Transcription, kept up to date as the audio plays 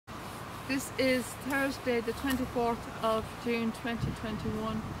This is Thursday the 24th of June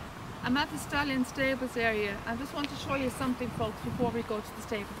 2021. I'm at the Stallion Stables area. I just want to show you something, folks, before we go to the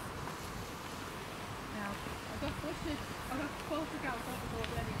stables. Now, I've got photographs of it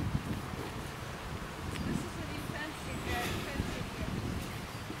already. This is a new fencing here.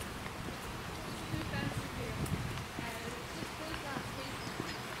 New fencing here. It's just built last week.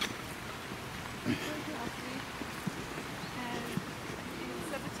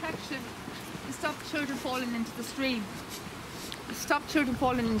 It's a protection to stop children falling into the stream. Stop children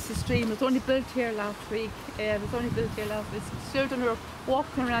falling into the stream. It was only built here last week. Children were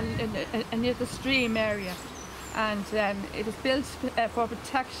walking around near the stream area, and it was built for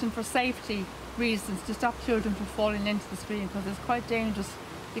protection, for safety reasons, to stop children from falling into the stream, because it's quite dangerous.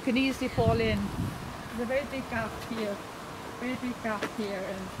 You can easily fall in. There's a very big gap here, and very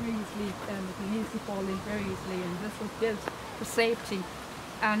easily, you can easily fall in very easily. And this was built for safety.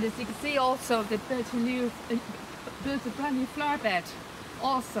 And as you can see, also they built a brand new flower bed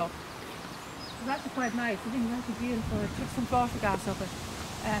also. It's actually quite nice. I think it's actually beautiful. I took some photographs of it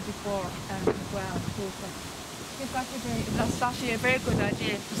before as well. That's actually a very good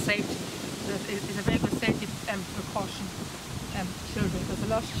idea for safety. It's a very good safety precaution for children, because a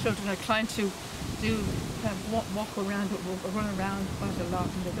lot of children are trying to walk around or run around quite a lot,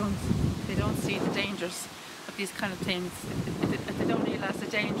 and they don't see the dangers of these kind of things. They don't realise the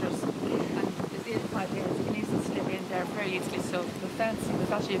dangers. You can easily slip in there very easily, so the fencing was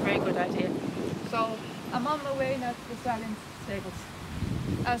actually a very good idea. So I'm on my way now to the Stallion Stables.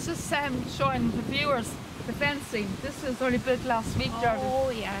 I was just showing the viewers the fencing. This was only built last week, Jordan. Oh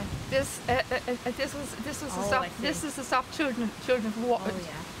yeah. This is to stop children from walking. Oh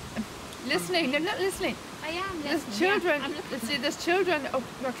yeah. Listening, they're not listening. I am There's listening. children. Yeah, See, there's children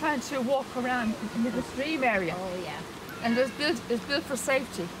who are trying to walk around in the stream area. oh yeah. And it's built for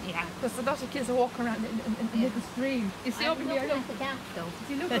safety. Yeah. Because a lot of kids are walking around in the stream. You see over here, look. At the gap though.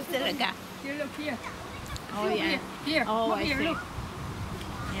 See, look. There's still a gap. Here, look here. Oh See yeah. Here. Oh, Look I here, see. look.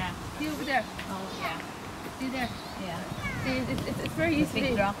 Yeah. See over there. Oh yeah. See there. Yeah. See, it's very easy.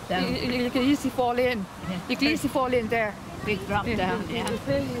 Big drop down. You can easily fall in. Yeah. You can easily fall in there. Big drop down. Yeah.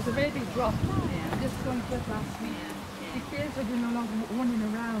 It's a very big drop. Yeah. This is going to put last week. Yeah. The kids are doing a lot of running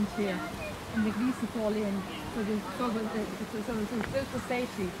around here, and they can easily fall in. So it's built for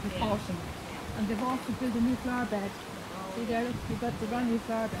safety precaution. And they've also built a new flower bed. See there, look, you've got the brand new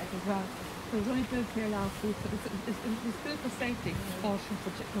flower bed as well. So it was only built here last week, but it's built for safety precaution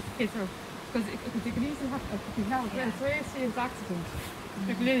for kids. Because you can easily have a very serious accident.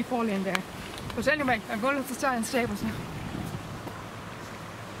 You can really fall in there. But anyway, I'm going to the Stallion Stables now.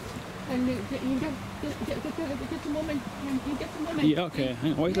 And you get the moment. You get the moment. Yeah, okay.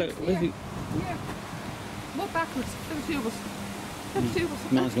 Hang on. Wait, Here. Walk backwards. Look at the two of us. Look at the two of us.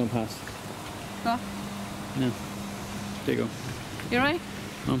 Man's going past. Huh? No. There you go. You right?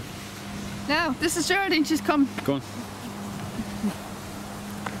 Now, this is Geraldine. She's come. Go on.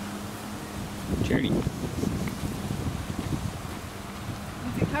 Charity. You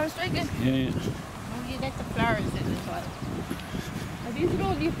think Clara's drinking? Yeah. Oh, you get the flowers in as well. These are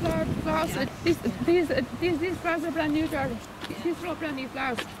all new flowers. Yeah. These flowers are brand new, Geraldine. These are all brand new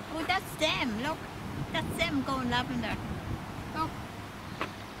flowers. Oh, that's them. Look, that's them going lavender. Look.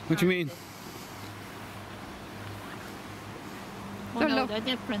 What do you mean? Oh They're no, look. they're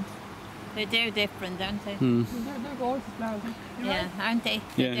different. They're different, aren't they? They're gorgeous flowers. Yeah, aren't they?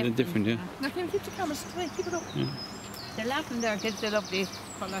 Yeah, they're different, yeah. Now, can you keep the camera straight? Keep it up. Yeah. The lavender gives a lovely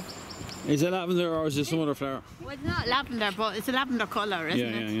colour. Is it lavender or is it some other flower? Well, it's not lavender, but it's a lavender colour, isn't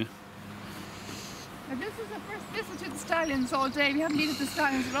it? Yeah. Now, this is the first visit to the Stallions all day. We haven't needed the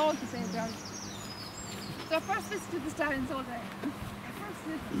Stallions at all today, Geraldine. So our first visit to the Stallions all day. Our first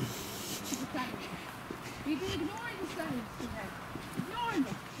visit to the Stallions. We've been ignoring the Stallions today. Ignoring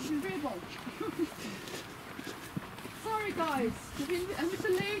them. We've been very bold. Sorry guys, I'm with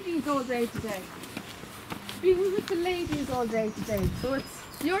the ladies all day today. We were with the ladies all day today. So it's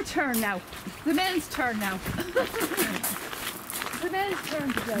your turn now. The men's turn now. The men's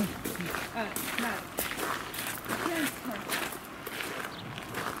turn today. Now. The men's turn.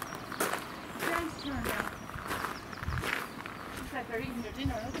 The men's turn now. Looks like they're eating their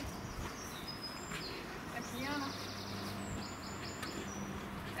dinner, aren't they?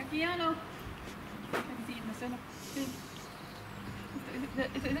 Akiano. I can see eating their dinner.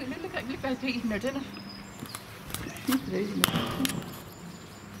 It look like they're eating their dinner. They're eating their dinner.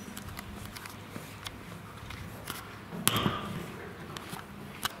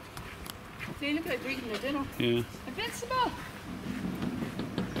 They look like they're eating their dinner. Yeah. Invincible!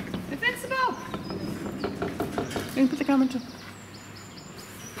 Invincible! You can put the camera to.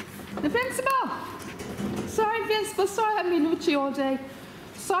 Invincible! Sorry, Invincible, sorry I haven't been with you all day.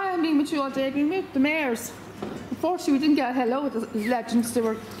 Sorry I haven't been with you all day. I've been with the mayors. Unfortunately, we didn't get a hello with the legends. They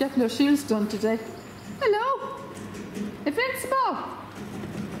were getting their shields done today. Hello! Invincible!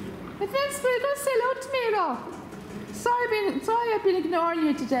 Invincible, you're going to say hello to me at all? Sorry I've been ignoring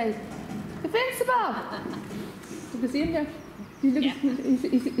you today. Invincible! You can see him there? He's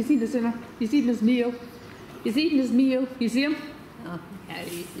eating his dinner. He's eating his meal. He's eating his meal. You see him? Oh, yeah,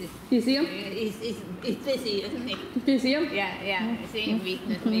 You see him? he's busy, isn't he? You see him? Yeah, I see him eating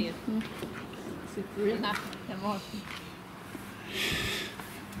his meal. Not the most.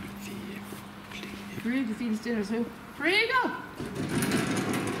 Frigo eating his dinner too. Frigo!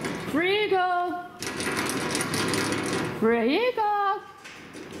 Frigo! Frigo!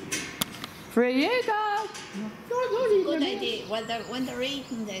 Frigo! Good idea. Well, when they're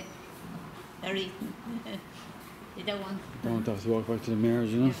eating, they're eating. They don't want. Don't have to walk back to the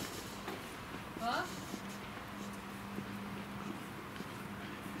mayor's, you know. What?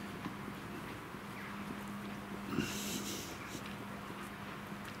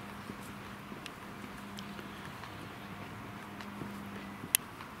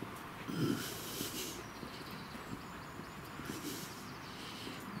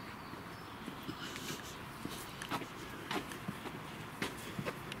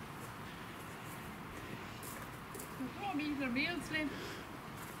 Eating their meals, Lynn.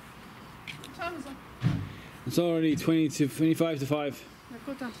 What time is it? It's already 25 to 5.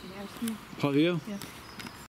 Go down to the house. How do you? Yeah.